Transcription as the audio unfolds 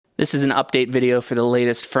This is an update video for the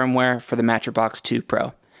latest firmware for the Matribox II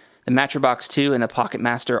Pro. The Matribox 2 and the Pocket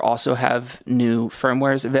Master also have new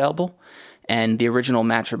firmwares available, and the original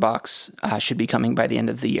Matribox should be coming by the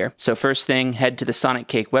end of the year. So first thing, head to the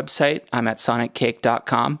Sonicake website. I'm at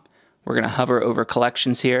sonicake.com. We're going to hover over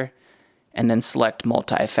Collections here, and then select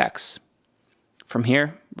Multi-Effects. From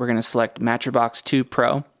here, we're going to select Matribox II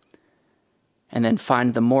Pro, and then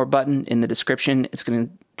find the More button in the description. It's going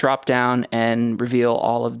to drop down and reveal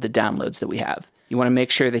all of the downloads that we have. You want to make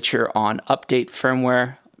sure that you're on Update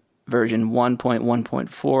Firmware version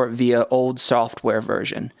 1.1.4 via old software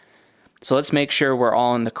version. So let's make sure we're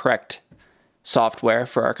all in the correct software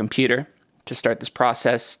for our computer. To start this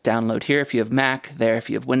process, download here if you have Mac, there if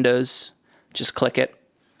you have Windows, just click it.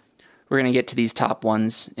 We're going to get to these top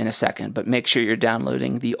ones in a second, but make sure you're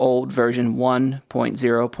downloading the old version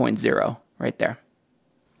 1.0.0 right there.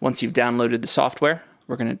 Once you've downloaded the software,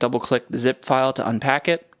 we're going to double-click the zip file to unpack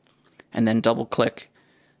it, and then double-click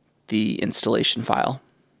the installation file.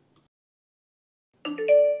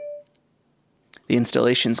 The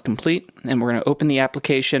installation is complete, and we're going to open the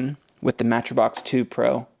application with the Matribox II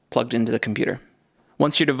Pro plugged into the computer.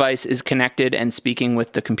 Once your device is connected and speaking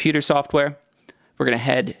with the computer software, we're going to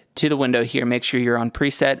head to the window here, make sure you're on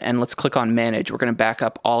preset, and let's click on Manage. We're going to back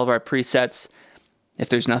up all of our presets. If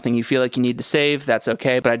there's nothing you feel like you need to save, that's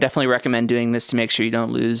okay, but I definitely recommend doing this to make sure you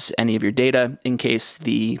don't lose any of your data in case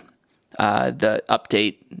the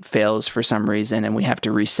update fails for some reason and we have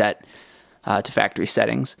to reset to factory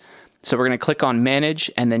settings. So we're going to click on Manage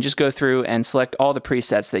and then just go through and select all the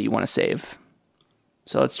presets that you want to save.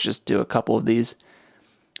 So let's just do a couple of these.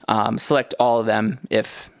 Select all of them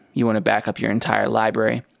if you want to back up your entire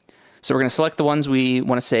library. So we're going to select the ones we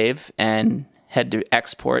want to save and head to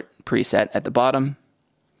Export Preset at the bottom.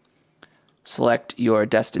 Select your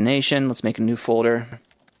destination. Let's make a new folder.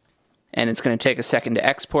 And it's going to take a second to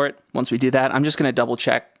export. Once we do that, I'm just going to double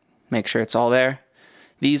check, make sure it's all there.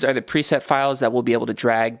 These are the preset files that we'll be able to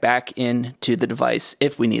drag back into the device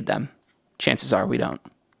if we need them. Chances are we don't.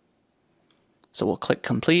 So we'll click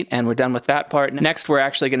Complete, and we're done with that part. Next, we're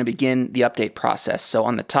actually going to begin the update process. So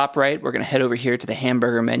on the top right, we're going to head over here to the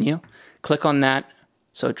hamburger menu. Click on that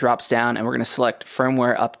so it drops down, and we're going to select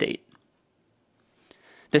Firmware Update.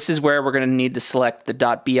 This is where we're going to need to select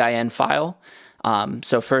the .bin file.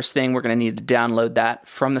 So first thing, we're going to need to download that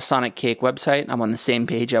from the Sonicake website. I'm on the same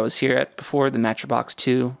page I was here at before, the Matribox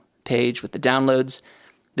 2 page with the downloads.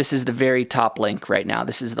 This is the very top link right now.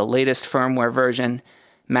 This is the latest firmware version,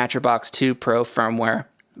 Matribox II Pro firmware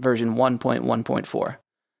version 1.1.4.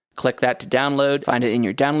 Click that to download, find it in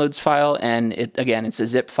your downloads file, and again, it's a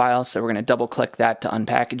zip file, so we're going to double click that to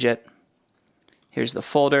unpackage it. Here's the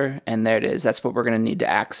folder, and there it is. That's what we're going to need to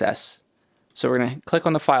access. So we're going to click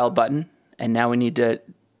on the File button, and now we need to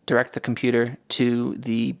direct the computer to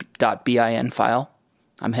the .bin file.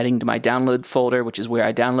 I'm heading to my download folder, which is where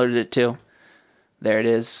I downloaded it to. There it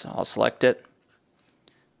is. I'll select it.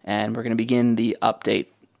 And we're going to begin the update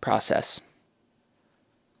process.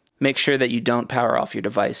 Make sure that you don't power off your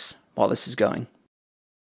device while this is going.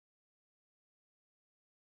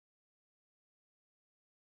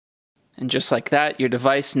 And just like that, your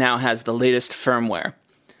device now has the latest firmware.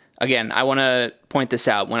 Again, I want to point this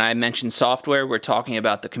out. When I mention software, we're talking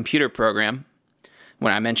about the computer program.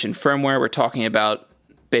 When I mention firmware, we're talking about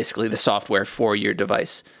basically the software for your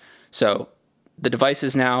device. So the device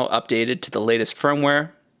is now updated to the latest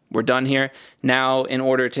firmware. We're done here. Now, in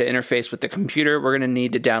order to interface with the computer, we're going to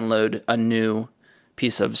need to download a new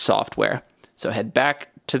piece of software. So head back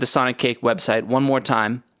to the Sonicake website one more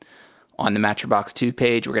time. On the Matribox 2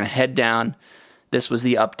 page, we're going to head down. This was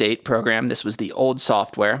the update program. This was the old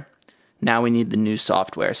software. Now we need the new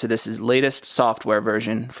software. So this is latest software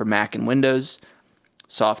version for Mac and Windows.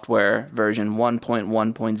 Software version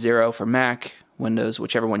 1.1.0 for Mac, Windows,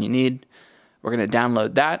 whichever one you need. We're going to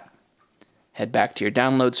download that. Head back to your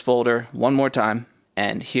downloads folder one more time.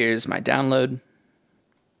 And here's my download.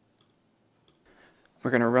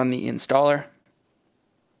 We're going to run the installer.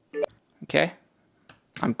 Okay.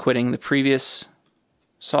 I'm quitting the previous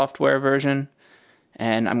software version,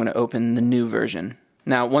 and I'm going to open the new version.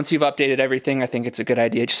 Now, once you've updated everything, I think it's a good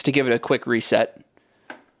idea just to give it a quick reset.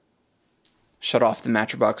 Shut off the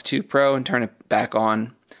Matribox II Pro and turn it back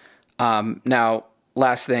on. Now,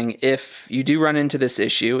 last thing, if you do run into this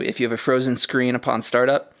issue, if you have a frozen screen upon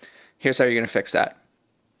startup, here's how you're going to fix that.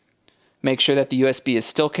 Make sure that the USB is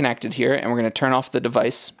still connected here, and we're going to turn off the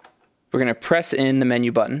device. We're going to press in the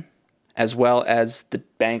menu button, as well as the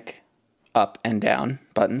bank up and down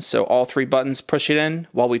buttons. So all three buttons, push it in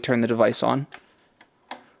while we turn the device on.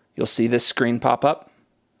 You'll see this screen pop up.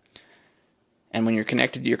 And when you're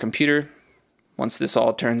connected to your computer, Once this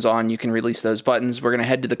all turns on, you can release those buttons. We're going to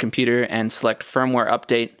head to the computer and select Firmware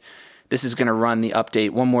Update. This is going to run the update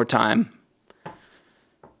one more time.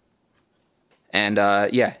 And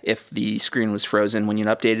yeah, if the screen was frozen when you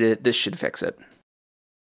updated it, this should fix it.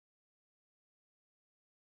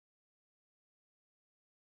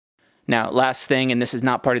 Now, last thing, and this is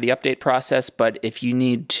not part of the update process, but if you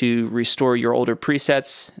need to restore your older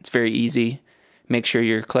presets, it's very easy. Make sure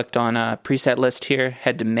you're clicked on a preset list here,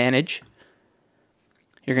 head to Manage.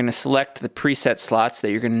 You're going to select the preset slots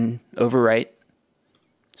that you're going to overwrite.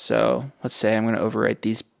 So let's say I'm going to overwrite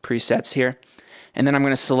these presets here, and then I'm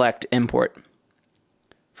going to select Import.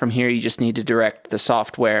 From here, you just need to direct the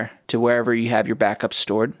software to wherever you have your backups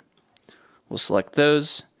stored. We'll select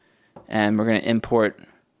those, and we're going to import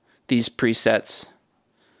these presets.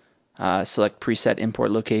 Select preset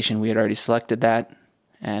import location. We had already selected that,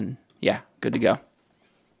 and yeah, good to go.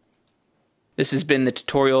 This has been the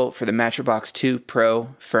tutorial for the Matribox II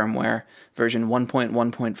Pro firmware version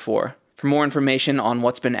 1.1.4. For more information on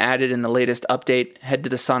what's been added in the latest update, head to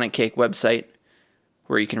the Sonicake website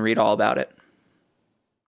where you can read all about it.